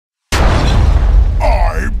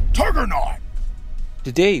Juggernaut!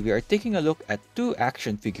 Today, we are taking a look at two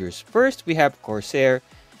action figures. First, we have Corsair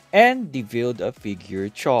and the Build-A-Figure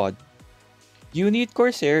Chod. You need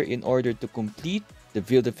Corsair in order to complete the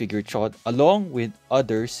Build-A-Figure Chod along with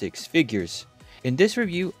other 6 figures. In this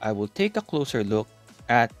review, I will take a closer look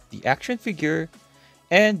at the action figure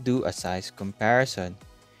and do a size comparison.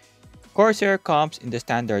 Corsair comes in the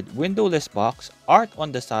standard windowless box, art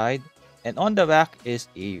on the side, and on the back is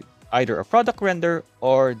either a product render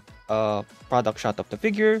or a product shot of the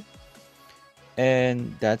figure,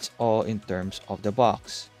 and that's all in terms of the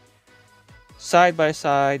box. Side by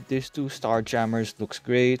side, these two Starjammers looks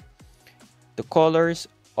great. The colors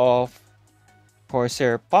of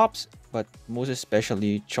Corsair pops, but most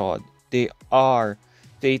especially Chod. They are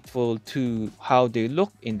faithful to how they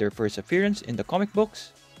look in their first appearance in the comic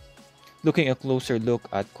books. Looking a closer look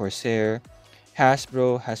at Corsair,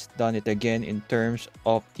 Hasbro has done it again in terms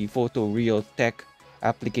of the photoreal tech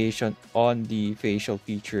application on the facial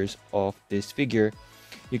features of this figure.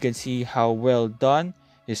 You can see how well done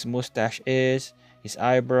his mustache is, his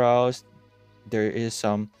eyebrows, there is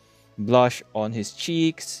some blush on his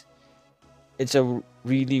cheeks. It's a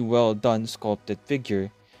really well done sculpted figure.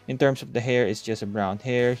 In terms of the hair, it's just a brown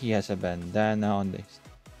hair. He has a bandana on this.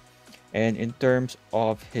 And in terms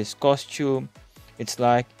of his costume, it's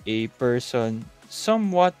like a person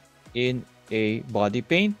somewhat in a body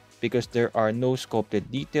paint because there are no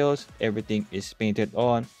sculpted details. Everything is painted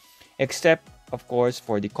on, except of course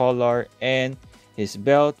for the collar and his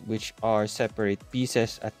belt, which are separate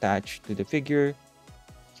pieces attached to the figure.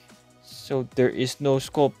 So there is no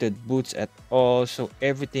sculpted boots at all, so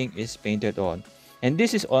everything is painted on. And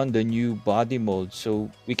this is on the new body mold,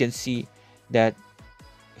 so we can see that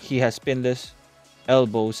he has pinless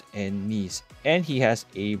elbows and knees, and he has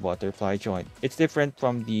a butterfly joint. It's different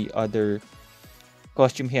from the other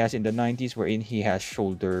costume he has in the 90s wherein he has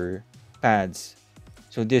shoulder pads.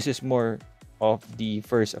 So this is more of the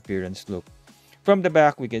first appearance look. From the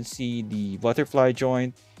back, we can see the butterfly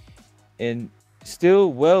joint and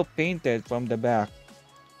still well painted from the back.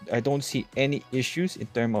 I don't see any issues in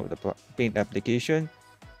terms of the paint application.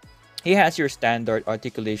 He has your standard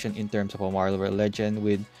articulation in terms of a Marvel Legend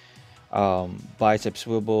with bicep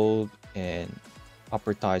swivel and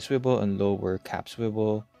upper thigh swivel and lower cap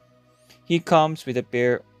swivel. He comes with a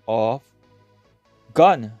pair of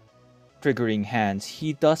gun triggering hands.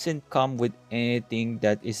 He doesn't come with anything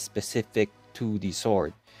that is specific to the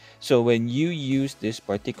sword. So when you use this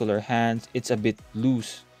particular hands, it's a bit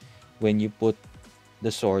loose when you put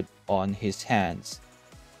the sword on his hands.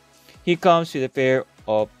 He comes with a pair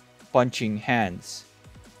of punching hands.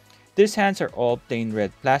 These hands are all plain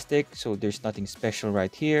red plastic, so there's nothing special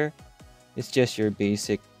right here. It's just your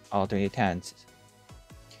basic alternate hands.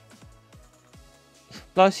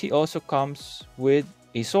 Plus, he also comes with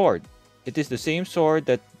a sword. It is the same sword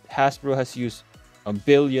that Hasbro has used a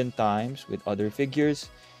billion times with other figures.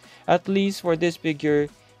 At least for this figure,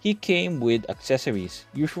 he came with accessories.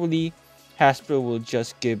 Usually, Hasbro will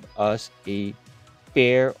just give us a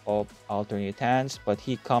pair of alternate hands, but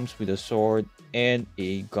he comes with a sword and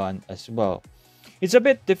a gun as well. It's a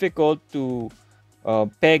bit difficult to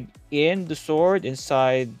peg in the sword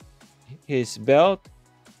inside his belt.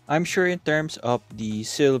 I'm sure in terms of the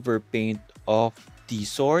silver paint of the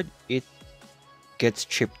sword, it gets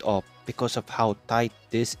chipped off because of how tight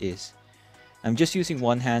this is. I'm just using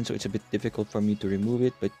one hand, so it's a bit difficult for me to remove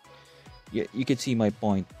it, but yeah, you can see my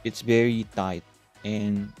point. It's very tight,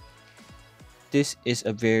 and this is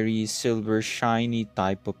a very silver shiny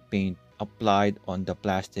type of paint applied on the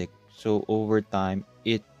plastic, so over time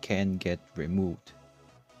it can get removed.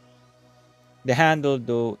 The handle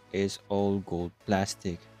though is all gold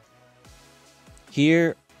plastic.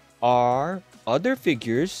 Here are other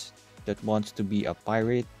figures that wants to be a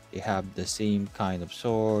pirate. They have the same kind of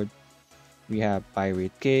sword. We have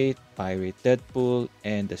Pirate Kate, Pirate Deadpool,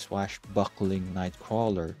 and the swashbuckling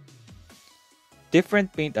Nightcrawler.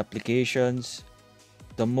 Different paint applications.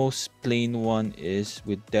 The most plain one is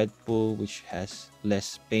with Deadpool, which has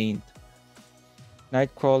less paint.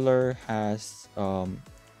 Nightcrawler has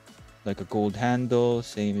like a gold handle.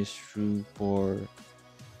 Same is true for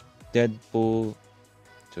Deadpool.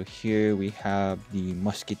 So here we have the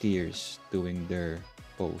Musketeers doing their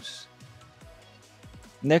pose.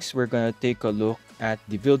 Next, we're gonna take a look at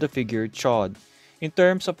the Build-A-Figure Chod. In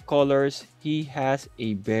terms of colors, he has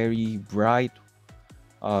a very bright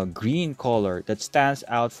green color that stands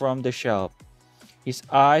out from the shelf. His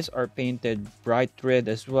eyes are painted bright red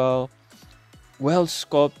as well. Well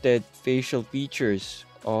sculpted facial features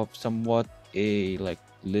of somewhat a like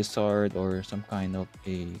lizard or some kind of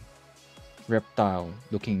a reptile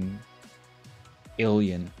looking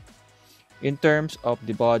alien. In terms of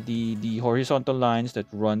the body, the horizontal lines that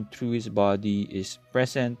run through his body is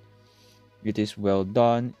present. It is well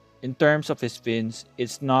done. In terms of his fins,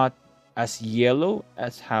 it's not as yellow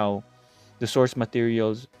as how the source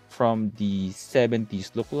materials from the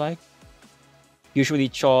 70s look like. Usually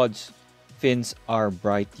Chod's fins are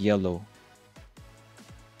bright yellow.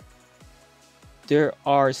 There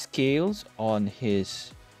are scales on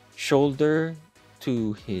his shoulder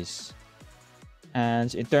to his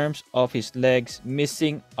hands. In terms of his legs,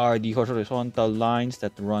 missing are the horizontal lines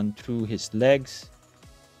that run through his legs.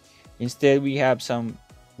 Instead, we have some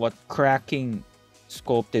cracking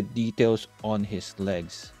sculpted details on his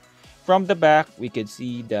legs. From the back, we can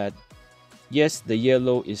see that yes, the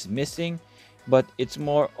yellow is missing, but it's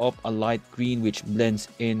more of a light green which blends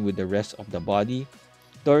in with the rest of the body.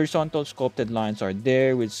 The horizontal sculpted lines are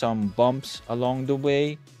there with some bumps along the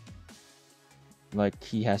way, like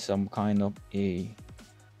he has some kind of a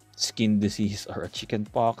skin disease or a chicken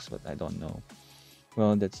pox, but I don't know.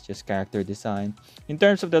 Well, that's just character design. In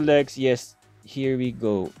terms of the legs, yes, here we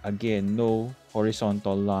go. Again, no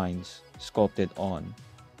horizontal lines sculpted on.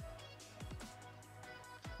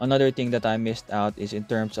 Another thing that I missed out is in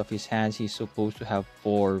terms of his hands, he's supposed to have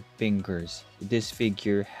 4 fingers. This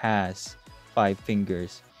figure has 5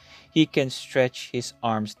 fingers. He can stretch his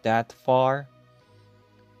arms that far.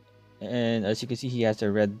 And as you can see, he has a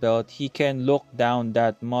red belt. He can look down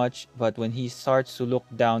that much, but when he starts to look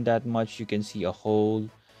down that much, you can see a hole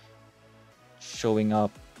showing up.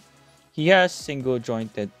 He has single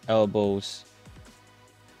jointed elbows.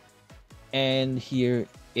 And here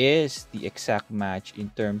is the exact match in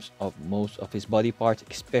terms of most of his body parts,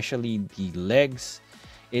 especially the legs.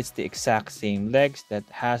 It's the exact same legs that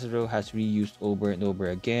Hasbro has reused over and over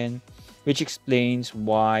again, which explains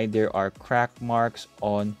why there are crack marks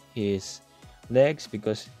on his legs,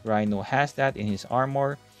 because Rhino has that in his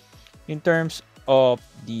armor. In terms of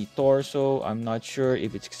the torso, I'm not sure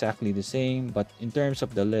if it's exactly the same, but in terms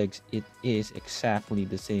of the legs, it is exactly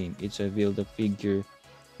the same. It's a Build-A-Figure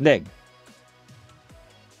leg.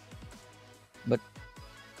 But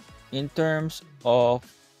in terms of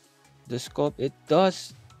the sculpt, it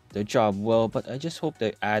does the job well, but I just hope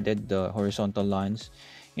they added the horizontal lines.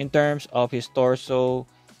 In terms of his torso,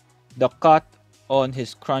 the cut on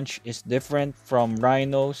his crunch is different from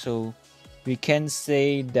Rhino, so we can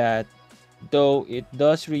say that though it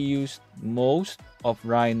does reuse most of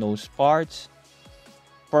Rhino's parts,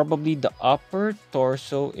 probably the upper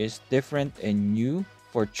torso is different and new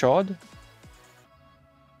for Chod.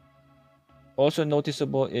 Also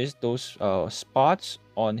noticeable is those spots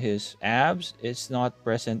on his abs. It's not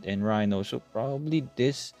present in Rhino, so probably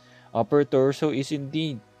this upper torso is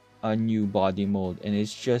indeed a new body mold, and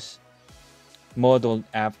it's just modeled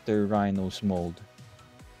after Rhino's mold.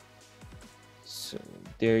 So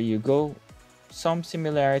there you go. Some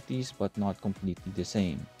similarities, but not completely the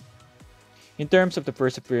same. In terms of the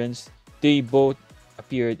first appearance, they both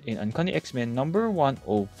appeared in Uncanny X-Men number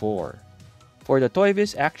 104. For the Toy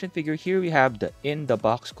Biz action figure, here we have the In the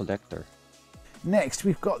Box Collector. Next,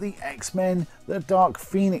 we've got the X-Men, the Dark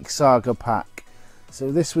Phoenix Saga pack.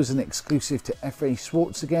 So this was an exclusive to F.A.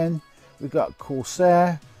 Schwartz again. We've got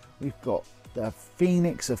Corsair, we've got the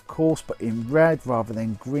Phoenix, of course, but in red rather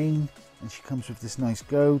than green. And she comes with this nice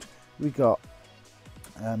gold. We've got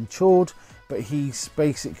Chord, but he's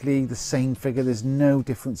basically the same figure. There's no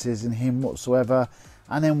differences in him whatsoever.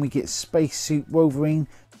 And then we get Spacesuit Wolverine.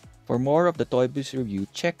 For more of the Toy Biz review,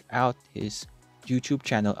 check out his YouTube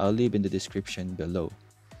channel. I'll leave in the description below.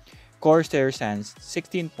 Corsair stands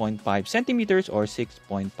 16.5 centimeters or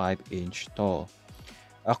 6.5 inch tall.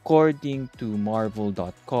 According to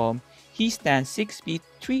Marvel.com, he stands 6 feet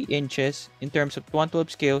 3 inches. In terms of 1/12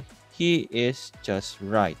 scale, he is just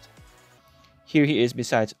right. Here he is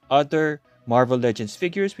besides other Marvel Legends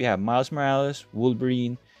figures. We have Miles Morales,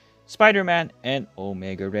 Wolverine, Spider-Man, and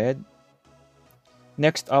Omega Red.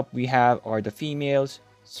 Next up, we have are the females,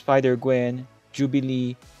 Spider-Gwen,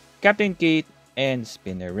 Jubilee, Captain Kate, and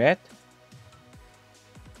Spinneret.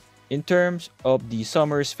 In terms of the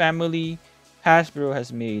Summers family, Hasbro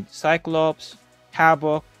has made Cyclops,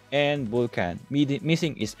 Havoc, and Vulcan.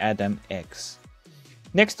 Missing is Adam X.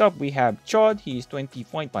 Next up, we have Chod. He is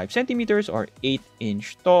 20.5 centimeters or 8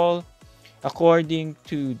 inch tall. According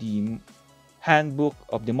to the handbook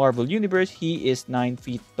of the Marvel Universe, he is 9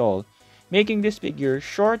 feet tall, making this figure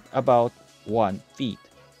short about 1 feet.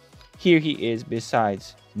 Here he is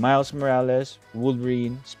besides Miles Morales,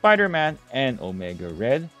 Wolverine, Spider-Man, and Omega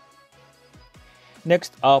Red.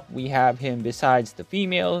 Next up, we have him besides the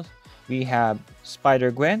females. We have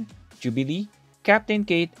Spider-Gwen, Jubilee, Captain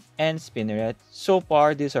Kate, and Spinneret. So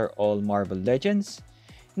far, these are all Marvel Legends.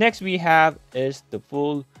 Next we have is the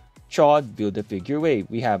full Chod Build-A-Figure wave.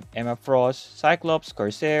 We have Emma Frost, Cyclops,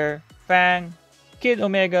 Corsair, Fang, Kid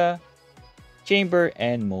Omega, Chamber,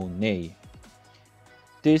 and Monet.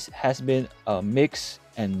 This has been a mix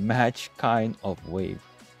and match kind of wave.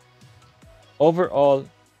 Overall,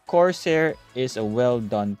 Corsair is a well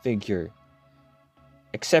done figure.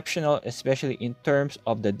 Exceptional, especially in terms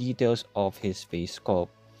of the details of his face sculpt.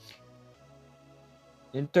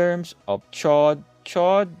 In terms of Chod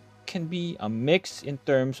can be a mix in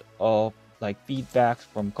terms of like feedbacks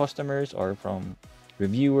from customers or from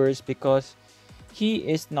reviewers, because he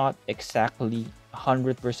is not exactly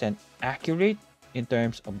 100% accurate in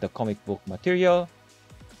terms of the comic book material.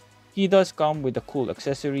 He does come with a cool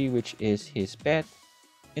accessory, which is his pet.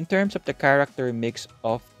 In terms of the character mix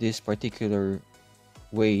of this particular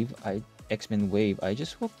wave, X-Men wave, I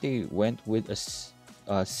just hope they went with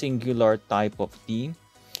a singular type of theme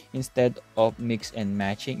instead of mix and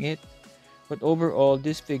matching it. But overall,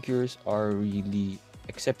 these figures are really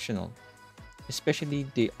exceptional. Especially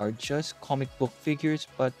they are just comic book figures,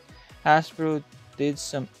 but Hasbro did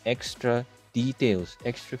some extra details,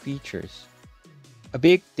 extra features. A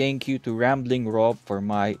big thank you to Rambling Rob for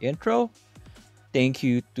my intro. Thank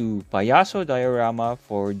you to Payaso Diorama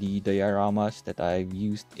for the dioramas that I've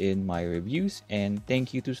used in my reviews, and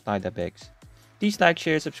thank you to Slidabex. Please like,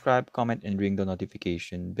 share, subscribe, comment, and ring the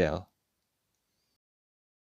notification bell.